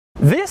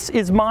This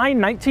is my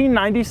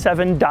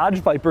 1997 Dodge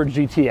Viper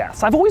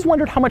GTS. I've always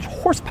wondered how much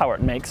horsepower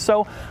it makes,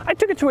 so I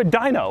took it to a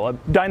dyno,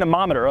 a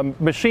dynamometer, a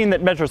machine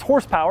that measures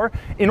horsepower,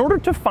 in order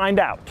to find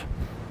out.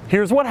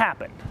 Here's what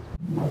happened.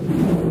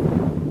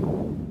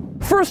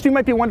 First, you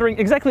might be wondering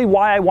exactly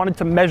why I wanted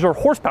to measure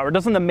horsepower.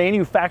 Doesn't the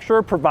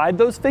manufacturer provide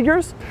those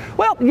figures?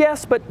 Well,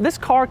 yes, but this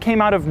car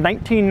came out of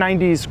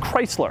 1990s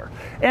Chrysler,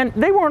 and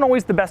they weren't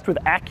always the best with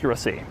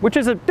accuracy, which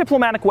is a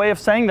diplomatic way of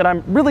saying that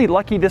I'm really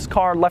lucky this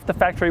car left the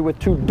factory with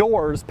two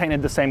doors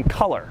painted the same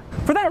color.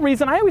 For that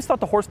reason, I always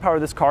thought the horsepower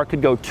of this car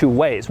could go two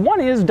ways.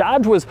 One is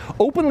Dodge was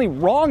openly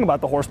wrong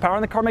about the horsepower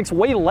and the car makes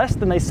way less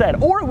than they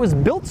said, or it was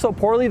built so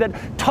poorly that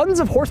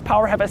tons of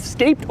horsepower have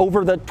escaped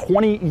over the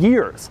 20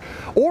 years.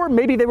 Or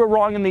maybe they were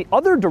wrong in the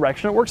other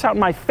direction. It works out in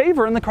my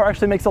favor and the car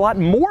actually makes a lot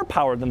more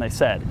power than they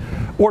said.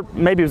 Or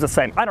maybe it was the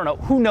same. I don't know.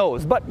 Who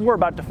knows? But we're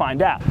about to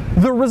find out.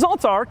 The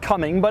results are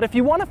coming, but if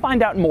you want to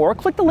find out more,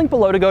 click the link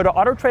below to go to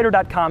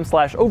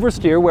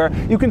autotrader.com/oversteer, where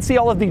you can see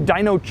all of the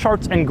dyno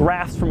charts and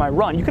graphs for my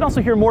run. You can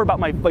also hear more about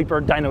my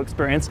Viper dyno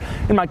experience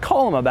in my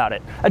column about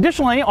it.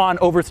 Additionally, on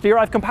Oversteer,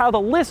 I've compiled a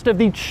list of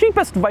the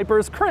cheapest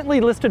Vipers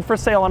currently listed for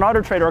sale on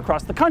AutoTrader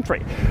across the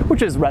country,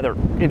 which is rather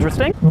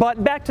interesting.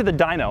 But back to the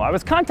dyno. I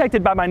was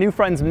contacted by my new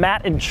friends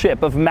Matt and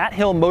Chip of Matt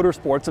Hill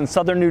Motorsports in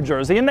southern New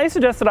Jersey, and they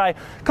suggested I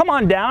come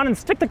on down and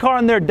stick the car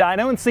in their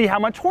dyno and see how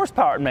much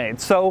horsepower it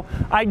made. So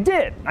I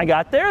did. I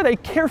got there, they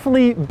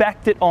carefully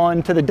backed it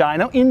onto the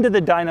dyno, into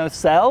the dyno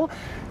cell,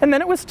 and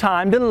then it was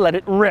time to let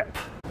it rip.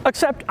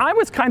 Except I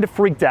was kind of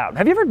freaked out.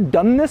 Have you ever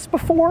done this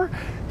before?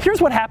 Here's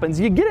what happens.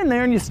 You get in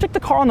there and you stick the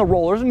car on the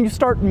rollers and you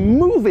start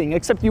moving,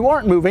 except you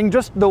aren't moving,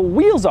 just the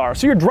wheels are.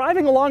 So you're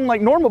driving along like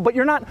normal, but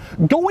you're not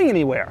going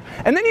anywhere.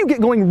 And then you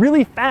get going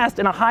really fast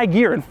in a high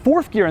gear, in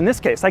fourth gear in this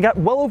case. I got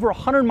well over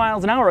 100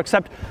 miles an hour,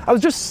 except I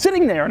was just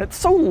sitting there and it's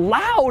so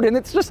loud and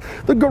it's just,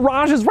 the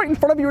garage is right in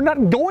front of you, you're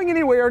not going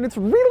anywhere, and it's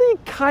really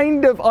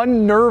kind of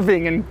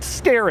unnerving and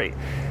scary.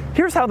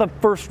 Here's how the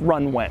first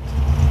run went.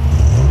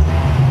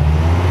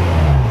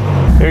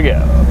 Here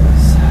goes.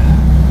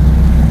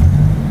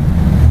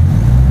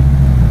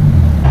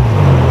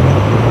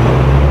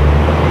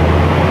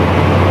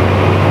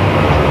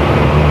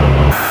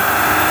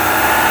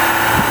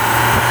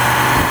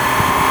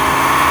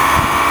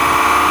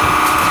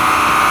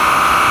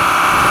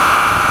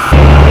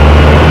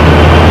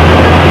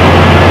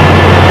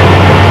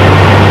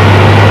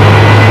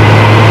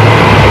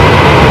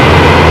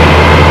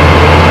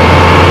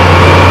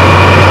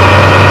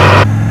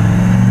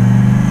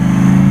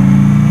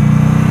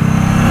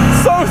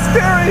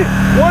 Scary!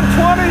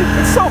 120!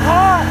 It's so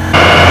hot!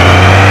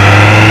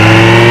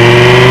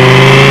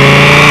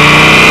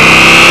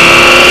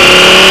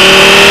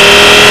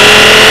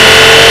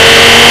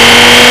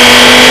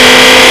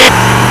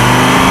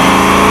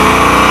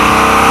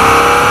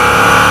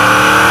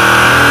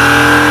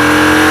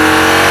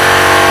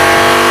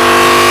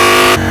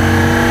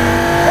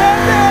 Oh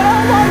man,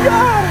 oh my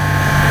god!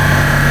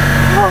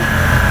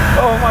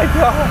 Oh my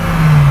god!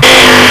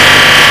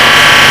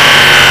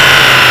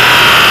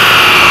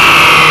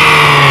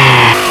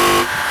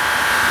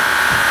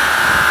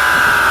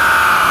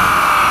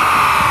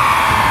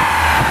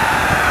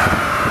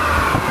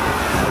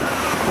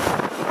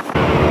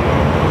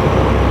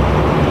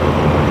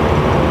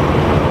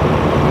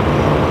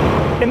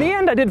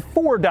 I did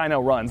 4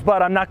 dyno runs,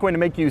 but I'm not going to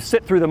make you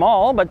sit through them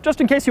all, but just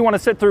in case you want to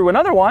sit through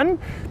another one,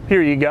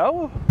 here you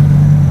go.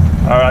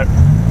 All right,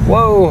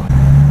 whoa,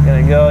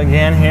 gonna go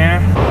again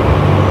here.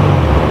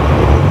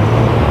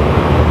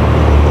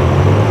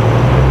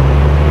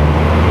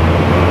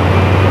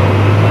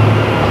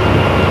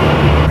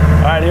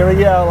 All right, here we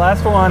go,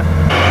 last one.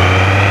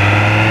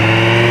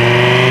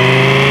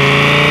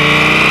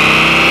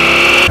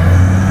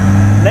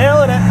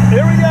 Nailing it,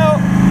 here we go.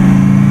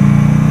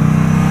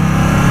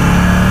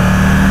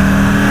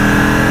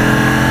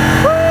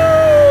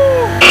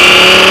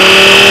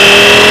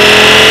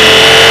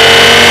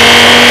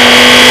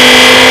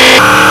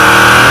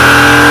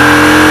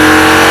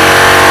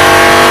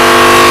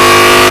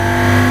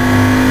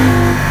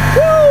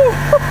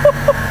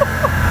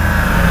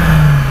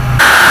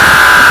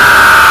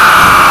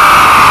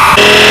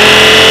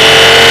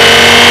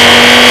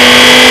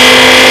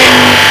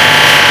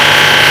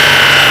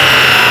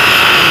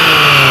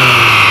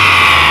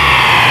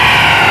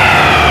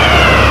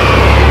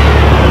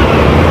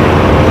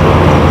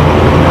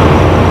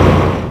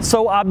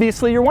 So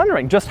obviously you're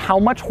wondering, just how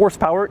much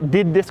horsepower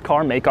did this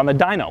car make on the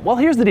dyno? Well,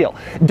 here's the deal.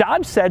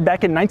 Dodge said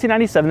back in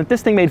 1997 that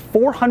this thing made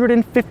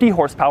 450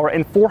 horsepower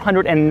and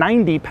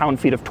 490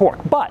 pound-feet of torque.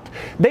 But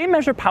they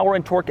measure power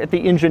and torque at the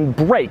engine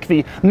brake.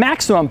 The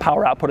maximum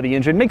power output of the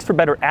engine makes for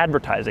better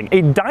advertising.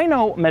 A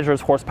dyno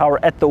measures horsepower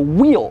at the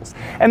wheels,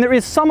 and there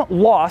is some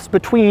loss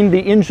between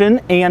the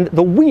engine and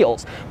the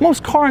wheels.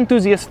 Most car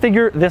enthusiasts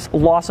figure this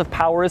loss of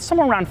power is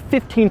somewhere around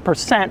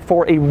 15%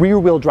 for a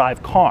rear-wheel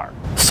drive car.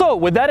 So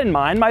with that in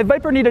mind, my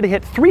Viper needed to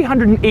hit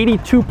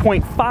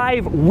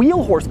 382.5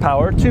 wheel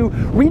horsepower to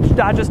reach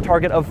Dodge's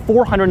target of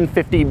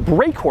 450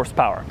 brake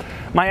horsepower.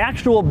 My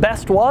actual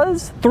best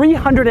was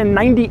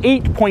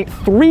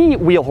 398.3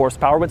 wheel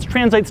horsepower, which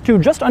translates to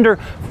just under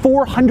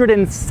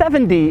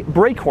 470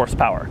 brake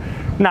horsepower.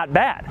 Not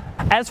bad.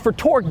 As for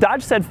torque,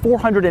 Dodge said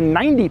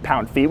 490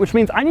 pound-feet, which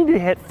means I needed to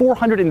hit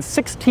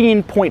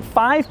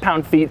 416.5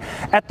 pound-feet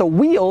at the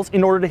wheels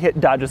in order to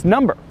hit Dodge's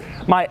number.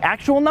 My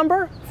actual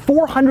number?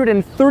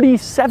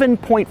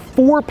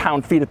 437.4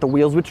 pound-feet at the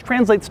wheels, which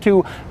translates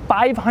to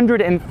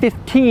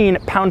 515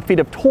 pound-feet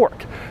of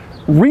torque.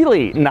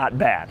 Really not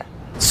bad.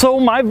 So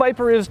my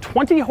Viper is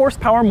 20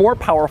 horsepower more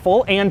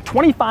powerful and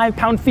 25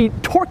 pound-feet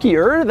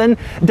torquier than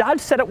Dodge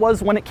said it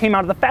was when it came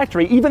out of the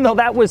factory, even though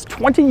that was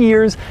 20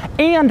 years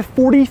and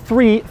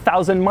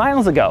 43,000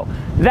 miles ago.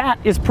 That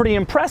is pretty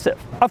impressive.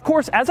 Of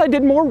course, as I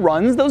did more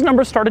runs, those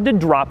numbers started to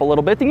drop a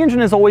little bit. The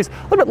engine is always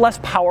a little bit less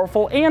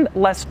powerful and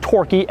less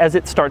torquey as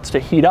it starts to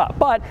heat up.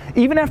 But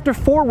even after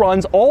 4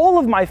 runs, all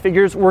of my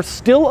figures were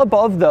still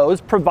above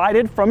those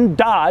provided from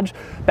Dodge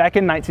back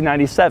in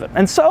 1997.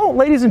 And so,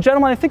 ladies and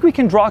gentlemen, I think we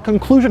can draw a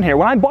conclusion here.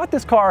 When I bought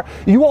this car,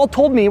 you all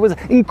told me it was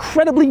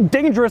incredibly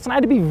dangerous and I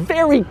had to be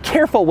very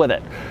careful with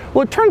it.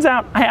 Well, it turns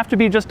out I have to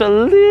be just a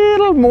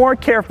little more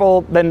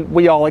careful than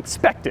we all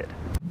expected.